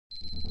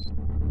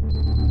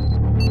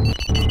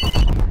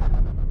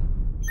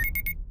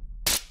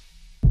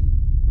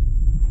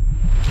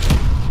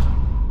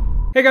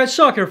Hey guys,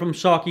 Sak here from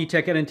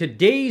SAKITECH, and in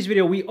today's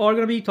video we are going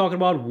to be talking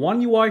about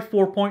One UI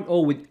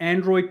 4.0 with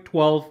Android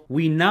 12.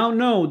 We now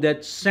know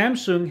that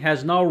Samsung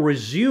has now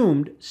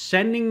resumed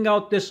sending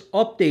out this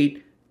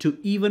update to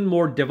even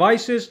more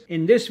devices.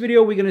 In this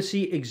video we're going to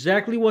see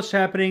exactly what's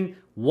happening,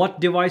 what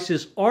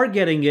devices are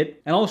getting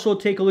it, and also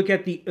take a look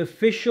at the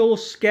official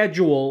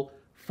schedule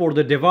for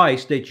the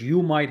device that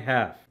you might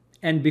have.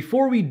 And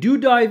before we do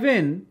dive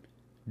in,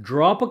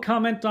 drop a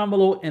comment down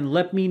below and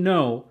let me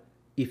know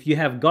if you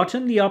have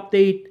gotten the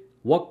update,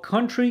 what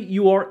country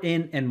you are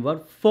in, and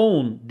what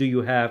phone do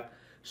you have,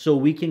 so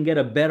we can get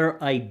a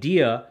better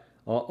idea.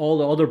 All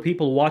the other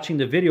people watching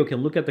the video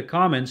can look at the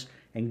comments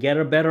and get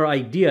a better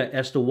idea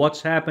as to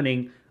what's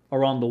happening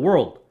around the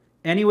world.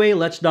 Anyway,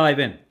 let's dive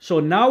in. So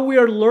now we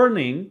are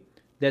learning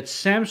that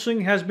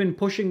Samsung has been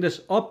pushing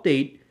this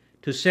update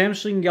to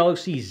Samsung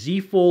Galaxy Z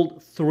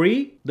Fold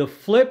 3, the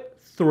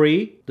Flip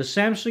 3, the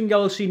Samsung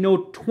Galaxy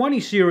Note 20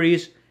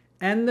 series,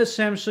 and the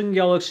Samsung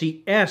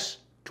Galaxy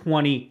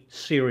S20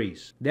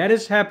 series. That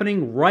is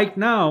happening right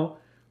now,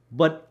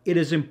 but it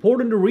is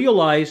important to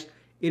realize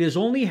it is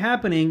only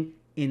happening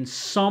in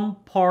some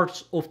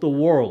parts of the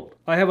world.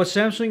 I have a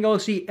Samsung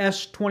Galaxy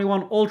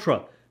S21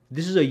 Ultra.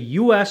 This is a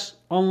US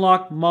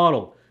unlocked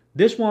model.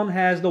 This one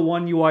has the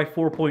One UI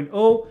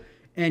 4.0,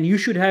 and you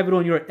should have it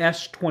on your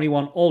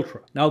S21 Ultra.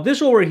 Now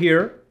this over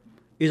here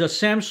is a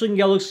Samsung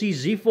Galaxy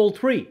Z Fold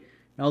 3.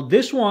 Now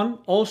this one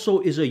also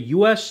is a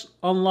US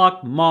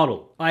unlocked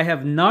model. I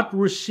have not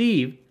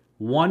received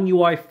One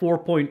UI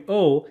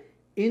 4.0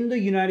 in the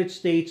United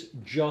States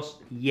just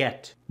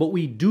yet. But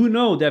we do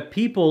know that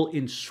people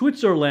in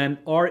Switzerland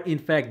are in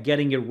fact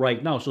getting it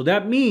right now. So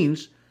that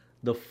means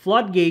the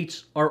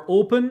floodgates are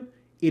open.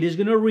 It is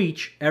going to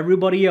reach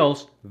everybody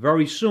else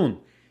very soon.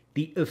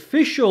 The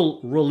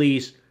official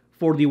release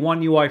for the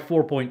One UI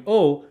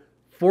 4.0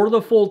 for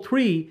the Fold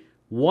 3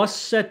 was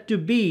set to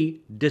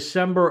be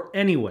December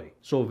anyway.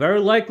 So very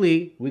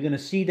likely we're going to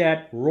see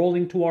that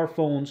rolling to our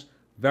phones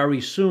very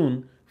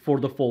soon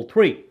for the Fold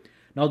 3.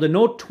 Now the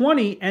Note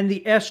 20 and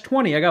the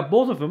S20, I got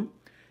both of them.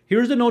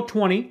 Here's the Note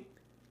 20.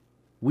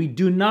 We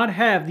do not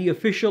have the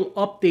official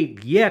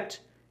update yet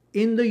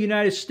in the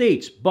United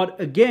States, but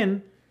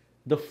again,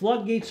 the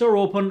floodgates are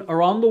open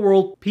around the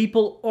world.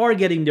 People are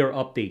getting their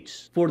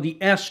updates for the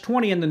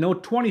S20 and the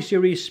Note 20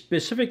 series,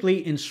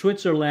 specifically in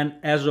Switzerland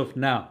as of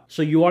now.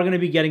 So you are going to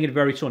be getting it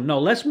very soon. Now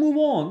let's move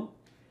on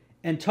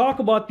and talk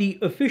about the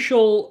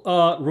official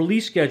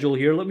release schedule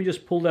here. Let me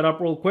just pull that up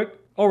real quick.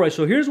 All right,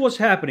 so here's what's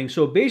happening.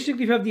 So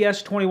basically, if you have the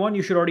S21,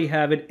 you should already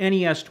have it.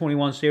 Any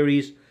S21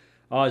 series.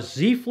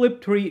 Z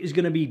Flip 3 is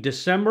going to be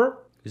December.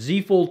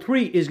 Z Fold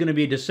 3 is going to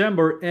be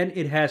December, and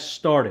it has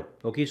started.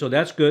 Okay, so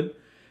that's good.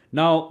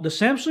 Now, the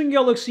Samsung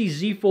Galaxy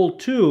Z Fold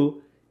 2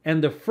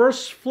 and the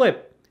first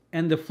Flip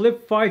and the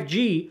Flip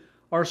 5G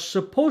are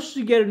supposed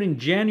to get it in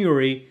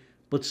January,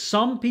 but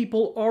some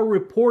people are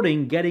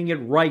reporting getting it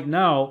right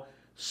now,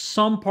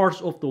 some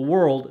parts of the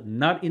world,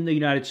 not in the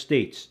United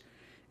States.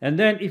 And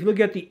then if you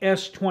look at the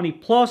S20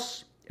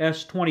 Plus,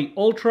 S20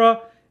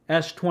 Ultra,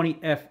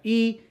 S20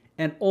 FE,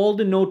 and all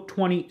the Note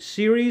 20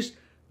 series,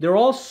 they're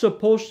all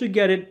supposed to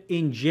get it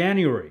in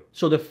January.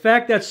 So the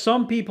fact that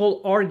some people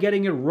are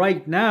getting it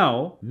right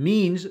now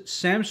means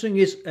Samsung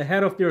is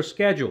ahead of their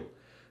schedule.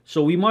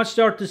 So we must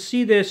start to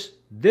see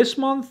this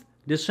month,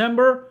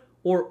 December,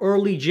 or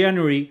early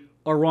January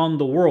around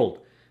the world.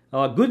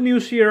 Good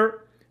news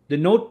here, the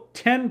Note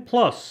 10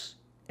 Plus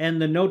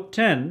and the Note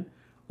 10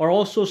 are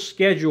also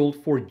scheduled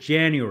for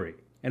January.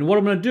 And what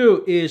I'm going to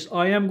do is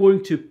I am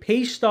going to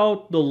paste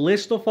out the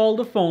list of all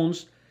the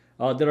phones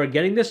that are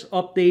getting this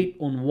update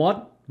on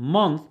what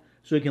month,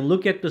 so you can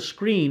look at the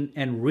screen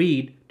and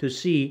read to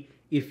see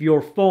if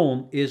your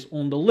phone is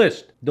on the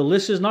list. The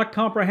list is not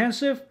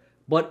comprehensive,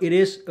 but it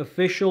is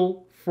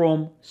official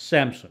from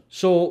Samsung.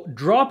 So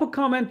drop a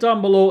comment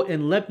down below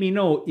and let me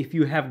know if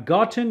you have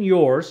gotten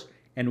yours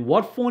and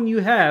what phone you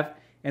have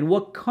and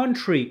what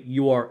country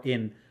you are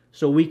in,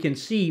 so we can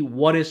see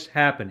what is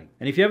happening.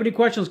 And if you have any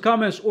questions,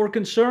 comments, or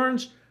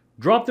concerns,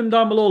 drop them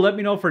down below. Let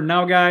me know. For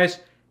now, guys,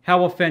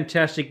 have a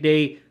fantastic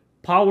day.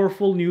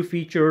 Powerful new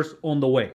features on the way.